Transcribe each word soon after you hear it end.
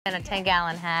And a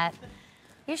 10-gallon hat.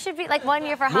 You should be like 1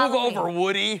 year for Halloween. Move over,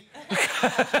 Woody.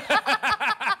 That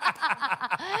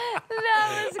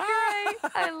was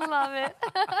great. I love it.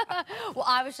 Well,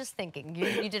 I was just thinking,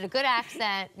 you did a good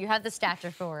accent. You have the stature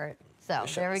for it. So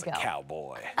there we go. A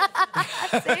cowboy.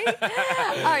 See?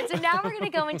 All right, so now we're going to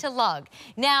go into lug.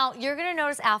 Now, you're going to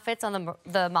notice outfits on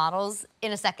the models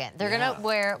in a second. They're going to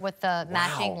wear with the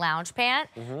matching lounge pant,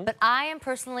 but I am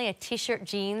personally a t-shirt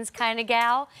jeans kind of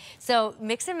gal. So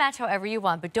mix and match however you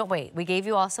want, but don't wait. We gave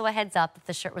you also a heads up that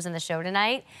the shirt was in the show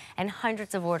tonight, and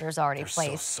hundreds of orders already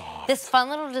placed. So soft. This fun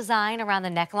little design around the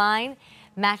neckline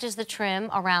matches the trim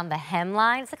around the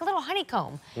hemline. It's like a little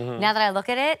honeycomb. Now that I look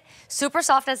at it, super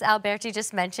soft as Alberti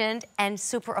just mentioned, and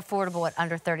super affordable at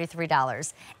under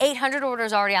 $33. 800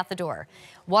 orders already out the door.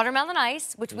 Watermelon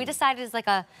ice, which we decided is like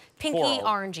a pinky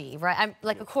orangey, right?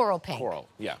 Like a coral pink. Coral,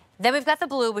 yeah. Then we've got the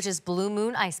blue, which is Blue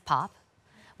Moon Ice Pop.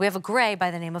 We have a gray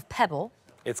by the name of Pebble.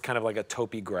 It's kind of like a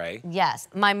taupey gray. Yes.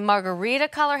 My margarita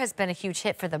color has been a huge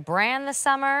hit for the brand this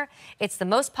summer. It's the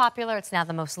most popular. It's now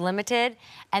the most limited.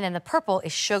 And then the purple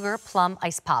is Sugar Plum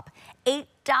Ice Pop.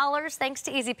 $8, thanks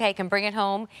to Easy Pay, can bring it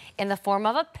home in the form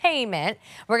of a payment.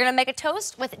 We're going to make a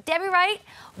toast with Debbie Wright,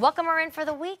 welcome her in for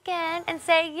the weekend, and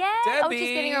say, yay. Debbie. Oh, she's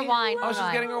getting her wine. Oh,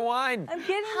 she's getting her wine. I'm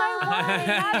getting my wine.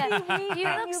 Happy weekend. You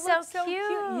look so cute.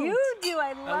 You do.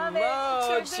 I love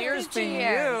it. Cheers to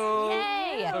you.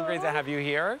 Yay. So great to have you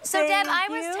here. So, Deb, I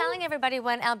was telling everybody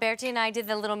when Alberti and I did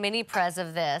the little mini prez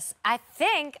of this, I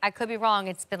think, I could be wrong,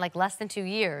 it's been like less than 2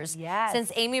 years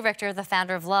since Amy Richter, the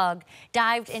founder of Lug,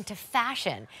 dived into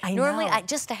fashion. Normally,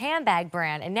 just a handbag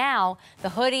brand, and now the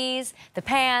hoodies, the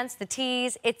pants, the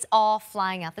tees, it's all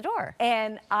flying out the door.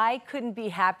 And I couldn't be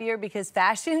happier because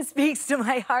fashion speaks to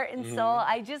my heart and soul.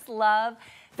 I just love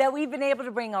that we've been able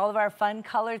to bring all of our fun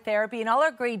color therapy and all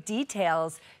our great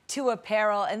details to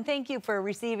apparel. And thank you for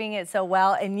receiving it so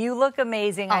well. And you look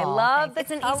amazing. I love the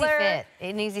color. It's an easy fit,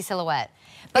 an easy silhouette.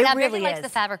 But Alberti really likes the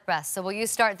fabric best, so will you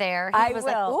start there? I was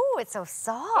will. like, ooh, it's so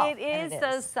soft. It is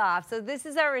so soft. So this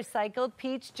is our recycled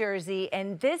peach jersey,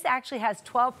 and this actually has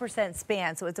 12%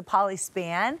 span, so it's a poly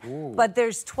span, but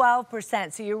there's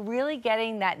 12%, so you're really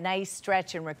getting that nice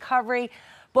stretch and recovery.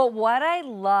 But what I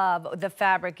love, the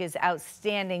fabric is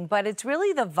outstanding, but it's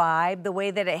really the vibe, the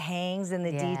way that it hangs and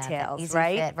the details, easy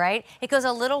fit, right? It goes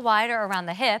a little wider around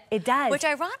the hip. It does. Which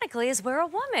ironically is where a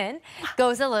woman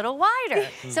goes a little wider.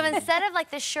 So instead of like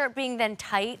this shirt being then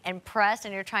tight and pressed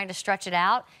and you're trying to stretch it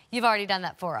out, you've already done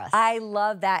that for us. I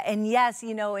love that. And yes,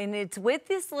 you know, and it's with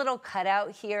this little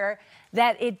cutout here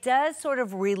that it does sort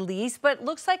of release, but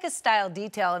looks like a style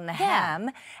detail in the hem.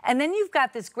 And then you've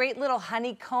got this great little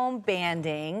honeycomb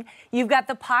banding. You've got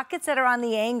the pockets that are on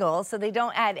the angle, so they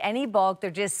don't add any bulk.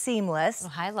 They're just seamless.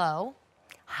 High-low.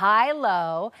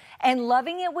 High-low, and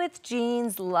loving it with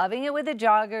jeans, loving it with a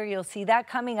jogger. You'll see that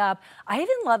coming up. I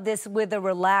even love this with a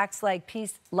relaxed, like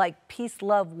peace,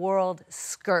 love, world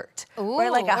skirt. Ooh,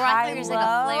 or like a high-low, like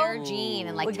a flare jean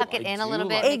and like tuck it in a little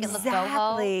bit, make it look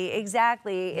boho.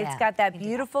 Exactly. It's got that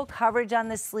beautiful coverage on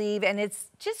the sleeve, and it's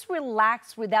just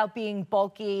relaxed without being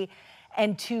bulky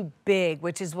and too big,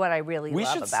 which is what I really love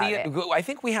about it. We should see it. I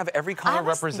think we have every color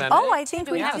represented. Oh, I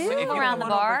think we do. So if you around the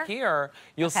come on bar over here,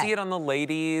 you'll see it on the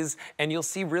ladies, and you'll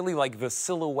see really like the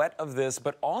silhouette of this,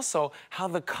 but also how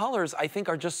the colors, I think,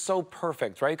 are just so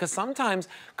perfect, right? Because sometimes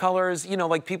colors, you know,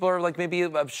 like people are like maybe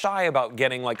shy about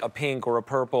getting like a pink or a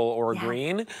purple or a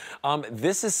green.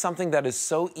 This is something that is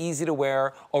so easy to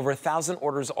wear. Over 1,000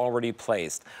 orders already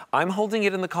placed. I'm holding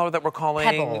it in the color that we're calling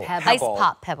Pebble. Ice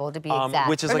Pop Pebble, to be exact.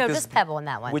 Which is like this Pebble in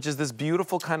that one. Which is this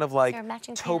beautiful kind of like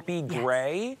taupey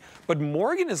gray. But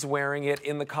Morgan is wearing it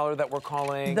in the color that we're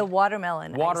calling the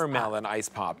watermelon ice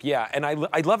pop. Yeah, and I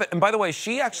love it. And by the way,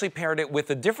 she actually paired it with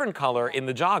a different color in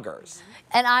the joggers.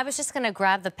 And I was just gonna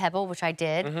grab the Pebble, which I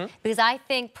did, because I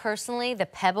think personally the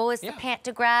Pebble is the pant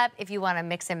to grab if you want to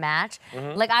mix and match.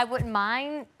 Like I wouldn't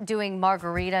mind doing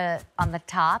margarita on the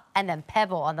top and then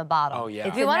Pebble on the bottom. Oh yeah.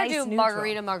 If you want to do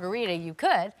margarita, you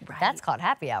could. That's called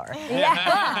happy hour.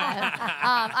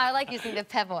 I like using the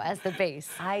Pebble as the base.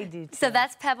 I do too. So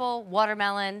that's Pebble,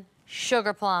 watermelon,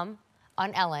 sugar plum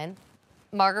on Ellen,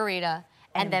 margarita,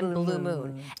 and then Blue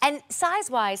Moon. And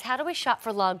size-wise, how do we shop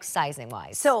for Lug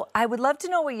sizing-wise? So I would love to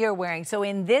know what you're wearing. So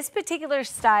in this particular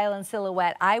style and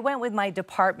silhouette, I went with my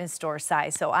department store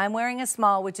size. So I'm wearing a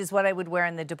small, which is what I would wear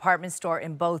in the department store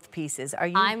in both pieces. Are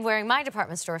you? I'm wearing my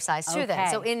department store size too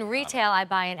then. So in retail, I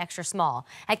buy an extra small.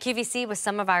 At QVC, with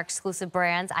some of our exclusive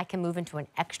brands, I can move into an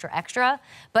extra.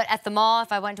 But at the mall,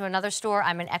 if I went to another store,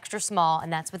 I'm an extra small,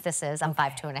 and that's what this is. I'm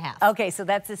 5'2½". Okay, so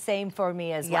that's the same for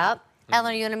me as well.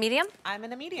 Ellen, are you in a medium? I'm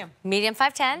in a medium. Medium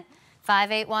 5'10".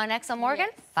 581XL Morgan,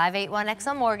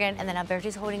 581XL Morgan, and then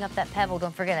Alberti's holding up that pebble.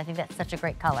 Don't forget, I think that's such a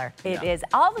great color. It is.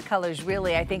 All the colors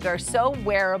really, I think, are so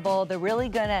wearable. They're really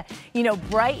gonna, you know,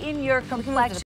 brighten your complexion.